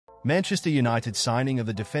Manchester United's signing of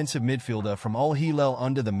the defensive midfielder from Al Hilal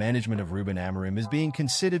under the management of Ruben Amorim is being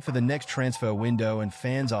considered for the next transfer window, and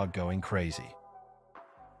fans are going crazy.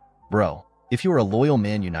 Bro, if you're a loyal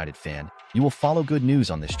Man United fan, you will follow good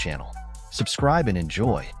news on this channel. Subscribe and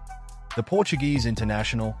enjoy. The Portuguese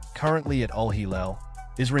international, currently at Al Hilal,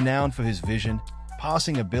 is renowned for his vision,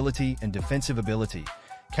 passing ability, and defensive ability,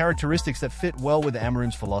 characteristics that fit well with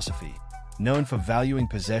Amorim's philosophy, known for valuing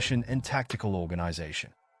possession and tactical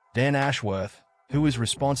organization. Dan Ashworth, who is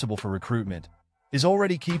responsible for recruitment, is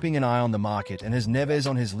already keeping an eye on the market and has Neves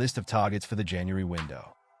on his list of targets for the January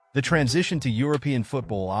window. The transition to European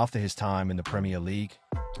football after his time in the Premier League,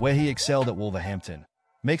 where he excelled at Wolverhampton,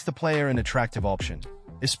 makes the player an attractive option,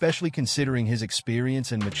 especially considering his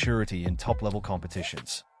experience and maturity in top-level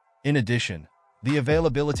competitions. In addition, the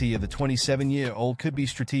availability of the 27-year-old could be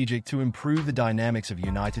strategic to improve the dynamics of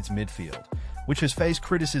United's midfield, which has faced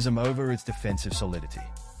criticism over its defensive solidity.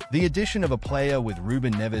 The addition of a player with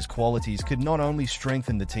Ruben Neves' qualities could not only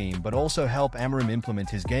strengthen the team but also help Amorim implement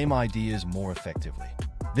his game ideas more effectively.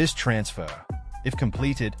 This transfer, if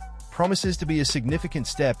completed, promises to be a significant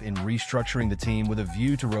step in restructuring the team with a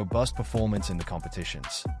view to robust performance in the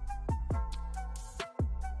competitions.